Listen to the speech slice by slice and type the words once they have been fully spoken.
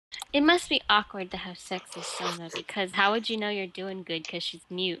It must be awkward to have sex with Sona because how would you know you're doing good because she's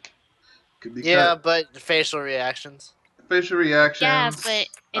mute? Could be Yeah, cut. but facial reactions. Facial Yeah, but reactions,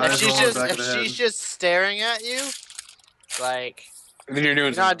 in If eyes she's rolling orgasm, just back of if the she's head. just staring at you, like Then you're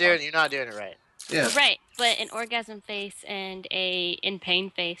doing something wrong. you're not doing it right. Yeah. right? But an orgasm face and a in pain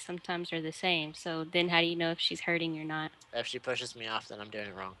face sometimes are the same. So then, how do you know if she's hurting or not? If she pushes me off, then I'm doing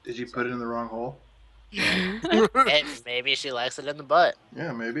it wrong. Did you put it in the wrong hole? Maybe she likes it in the butt.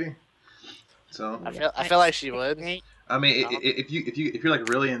 Yeah, maybe. So I feel like she would. Right? I mean, if you're like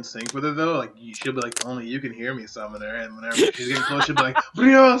really in sync with her though, like she'll be like, only you can hear me summoning her, and whenever she's getting close, she'll be like,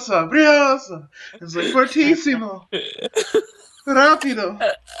 briosa, briosa. It's like fortissimo, rapido.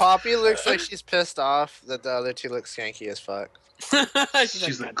 Poppy looks like she's pissed off that the other two look skanky as fuck.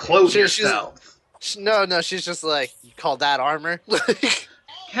 She's like, clothe She's- yourself. No, she's just like, you call that armor?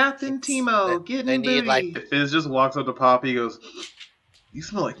 Captain Timo, they getting need, booty. like- Fizz just walks up to Poppy, goes, "You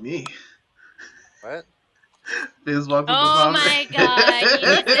smell like me." What? Fizz walks up to Oh Poppy. my god, you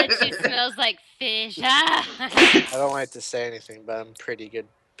just said she smells like fish. I don't like to say anything, but I'm pretty good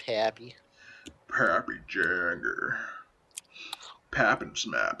pappy. Pappy Jagger. Pap and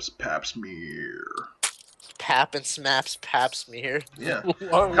snaps, pap smear. Pap and snaps pap smear. Yeah.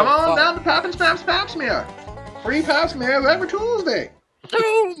 Come on down to Pap and Snaps Pap Smear. Free Pap Smears every Tuesday.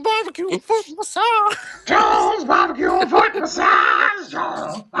 Oh, barbecue and foot massage. Jones Barbecue and Foot Massage.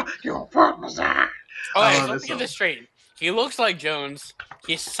 Jones Barbecue and Foot Massage. Oh, I hey, love let this me get song. this straight. He looks like Jones.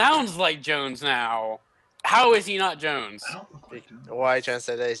 He sounds like Jones now. How is he not Jones? I don't look like Jones. Why are you trying to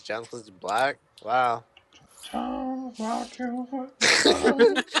say that he's Jones because he's black? Wow. Jones Barbecue and Foot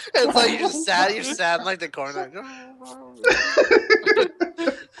Massage. It's like you're sad in like the corner.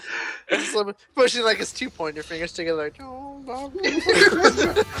 Just like pushing like his 2 pointer fingers together. Like, I'm going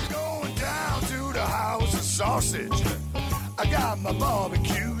down to the house of sausage. I got my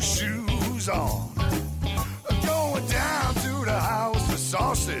barbecue shoes on. I'm going down to the house of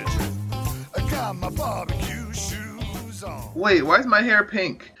sausage. I got my barbecue shoes on. Wait, why is my hair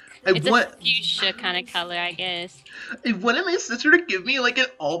pink? It's a fuchsia kind of color, I guess. I wanted my sister to give me like an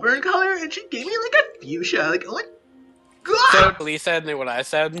auburn color, and she gave me like a fuchsia. Like, oh my god! So Lee said what I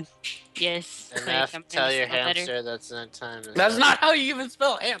said. Yes. enough. I'm Tell gonna your smell better. hamster that's not time. That's not how you even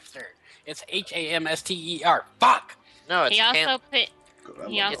spell hamster. It's Hamster. Fuck. No, it's He also put. God, I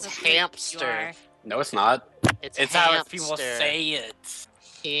He love also It's put hamster. your- No, it's not. It's how hamster. people say it.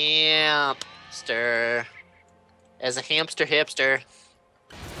 Hamster. As a hamster hipster.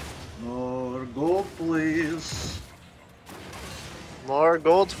 More gold, please. More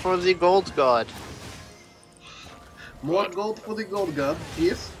gold for the gold god. More gold for the gold god.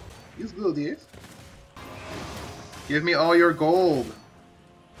 Yes. Yes, good, yes. Give me all your gold.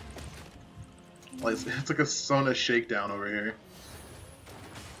 Like, it's like a Sona shakedown over here.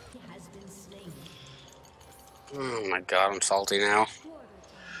 Oh my god, I'm salty now.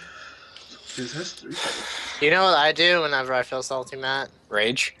 Fizz has 3 seconds. You know what I do whenever I feel salty, Matt?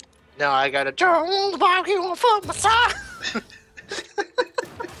 Rage. No, I gotta Jones barbecue and foot massage.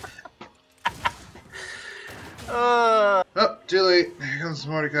 Oh, too late. Here comes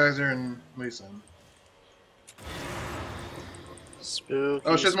Mordekaiser and Mason. Spooky.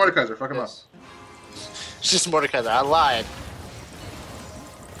 Oh, it's just Mordekaiser. Fuck him up. It's just Mordecai. I lied.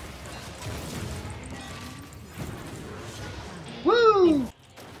 Woo!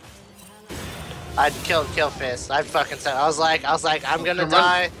 I'd kill Fist. I fucking said. I was like, I'm gonna Come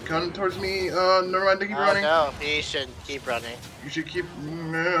die. Come towards me. Never mind. Keep Oh running. no, he should keep running. You should keep.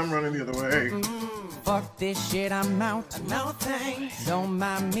 I'm running the other way. Fuck this shit, I'm out. No thanks. Don't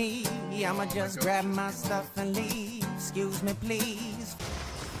mind me. I'ma just grab my stuff and leave. Excuse me, please.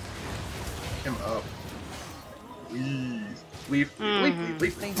 Him up. Please. Leave.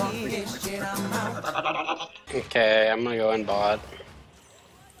 Leave. Fuck this shit, I'm out. Okay, I'm gonna go in bot.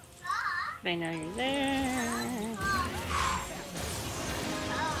 They know you're there.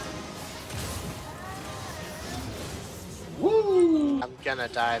 Woo! I'm gonna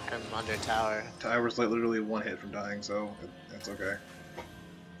dive him under tower. Tyler's like literally 1 hit from dying, so that's okay.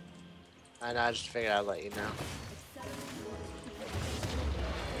 I know. I just figured I'd let you know.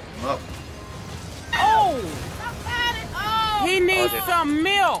 I'm up. He needs some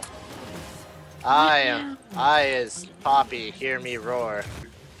milk. I is Poppy. Hear me roar.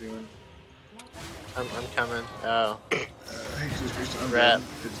 Doing. I'm coming. Oh. Hey, Jesus Christ, I'm Rap.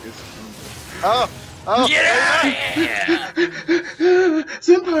 dead. It's Oh. Oh. Yeah!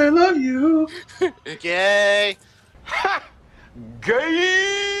 Senpai, I love you. Gay.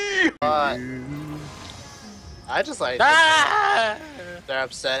 Gay! I just like. Ah! They're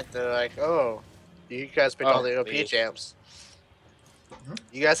upset. They're like, oh, you guys picked all the OP me. champs.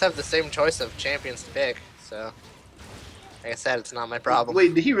 You guys have the same choice of champions to pick, so like I said, it's not my problem.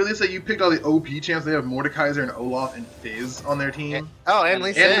 Wait, did he really say you picked all the OP champs? They have Mordekaiser and Olaf and Fizz on their team? And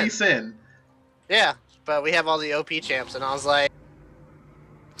Lee Sin. And Lee Sin. Yeah, but we have all the OP champs, and I was like,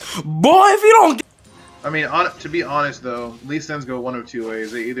 boy, if you don't. I mean, to be honest though, Lee Sins go one of two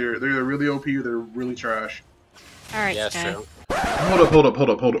ways. They're either really OP or they're really trash. All right, Yeah, Sky. true.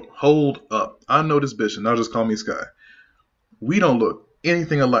 Hold up. I know this bitch, and now just call me Sky. We don't look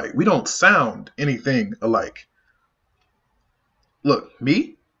anything alike. We don't sound anything alike. Look,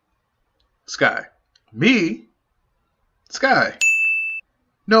 me, Sky. Me, Sky.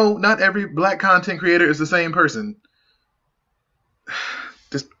 No, not every black content creator is the same person.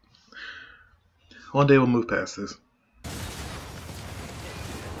 Just one day we'll move past this.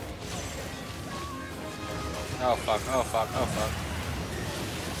 Oh fuck, oh fuck, oh fuck.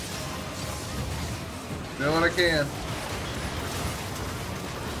 Doing what I can.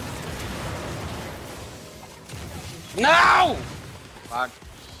 No! Fuck.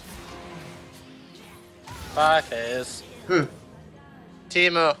 Bye, Fizz.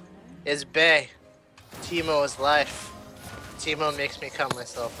 Timo is bae. Timo is life. Timo makes me cut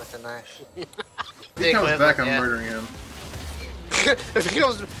myself with a knife. If he comes back, I'm murdering him. If he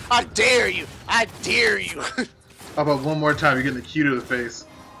comes, I dare you! I dare you! How about one more time? You're getting the cue to the face.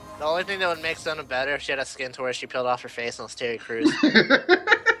 The only thing that would make Sona better if she had a skin to where she peeled off her face and was Terry Crews.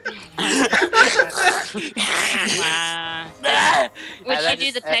 Wow. Would And she then do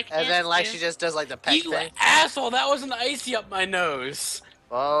just- the peck And then, dance, like, too? she just does, like, the peck You thing. asshole! That was an icy up my nose.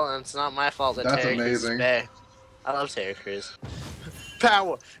 Well, it's not my fault that That's Terry Crews is amazing. bae. I love Terry Crews.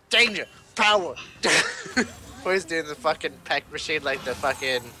 Power! Danger! Power! Always doing the fucking peck machine, like the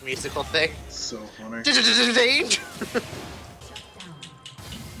fucking musical thing. So funny. Danger!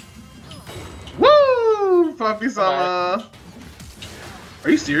 Woo! Puppy-sama! Are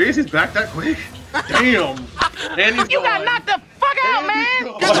you serious? He's back that quick? Damn! And he's You got gone. knocked the fuck out, man! And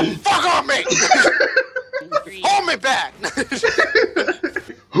he's Get the gone. fuck off me! Hold me back!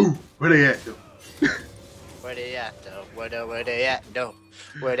 Who? Where they at, though? Where they at, though? Where they at, though?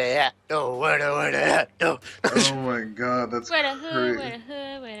 Where they at, though? Where they at, though? Oh my god, that's Where the hood, crazy. where the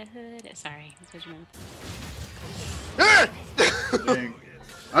hood, where the hood. Sorry, that's what you meant. Dang.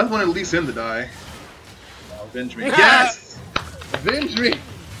 I just wanted Lee Sin to die. Avenge me. Yes! Avenge me!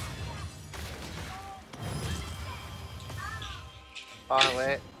 Oh,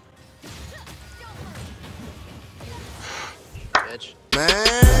 wait. Bitch.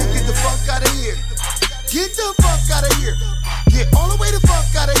 Man, get the fuck out of here. Get the fuck out of here. Get all the way the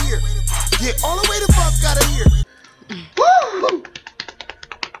fuck out of here. Get all the way the fuck out of here. Woo!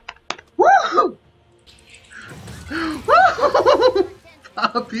 Woo!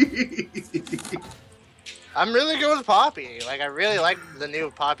 Poppy! I'm really good with Poppy. Like, I really like the new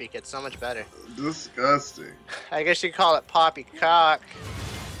Poppy kit so much better. Disgusting. I guess you call it Poppy Cock.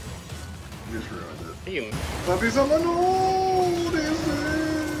 You just ruined it. You. Puppy-sama, no! This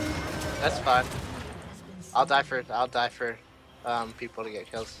is... That's fine. I'll die for people to get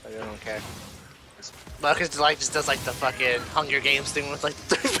kills. I really don't care. Marcus like just does like the fucking Hunger Games thing with like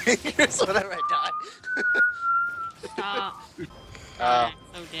the 3 fingers whenever I die. Stop. Oh.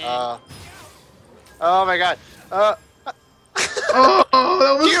 So dead. Oh my god. Oh,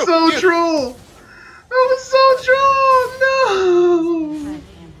 that was You, so you. troll! That was so troll! No! God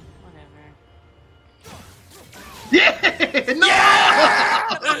damn it, whatever. Yeah! No!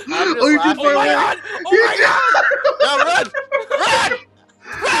 I'm just Oh, you laughing. too far Oh my away! god! Oh my god! No, run! Run!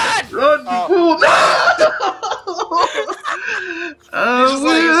 Run! Run, Oh. fool! No!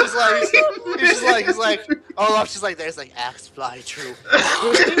 He's like, oh, she's like, there's like axe fly true.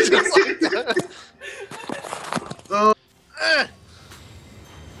 Just like that. Oh.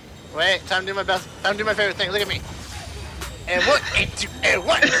 Wait, time to do my best. Time to do my favorite thing. Look at me. And one, and two, and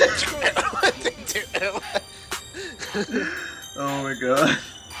one, and two, and one, and two, and one. Oh my god.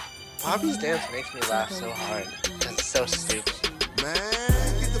 Poppy's dance makes me laugh so hard. It's so stupid. Man,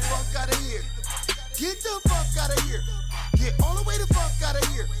 get the fuck out of here. Get the fuck out of here. Get all the way the fuck out of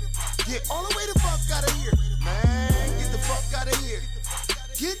here. Get all the way the fuck out of here. Man, get the fuck out of here.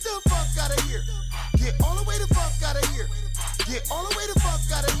 Get the fuck out of here. Get all the way the fuck out of here. Get all the way the fuck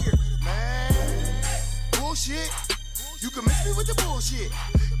out of here. Man, bullshit. You can mix me with the bullshit.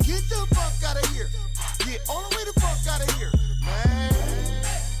 Get the fuck out of here. Get all the way the fuck out of here. Man,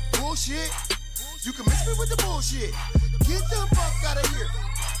 bullshit. You can mix me with the bullshit. Get the fuck out of here.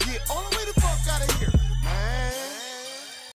 Get all the way the fuck out of here. Man.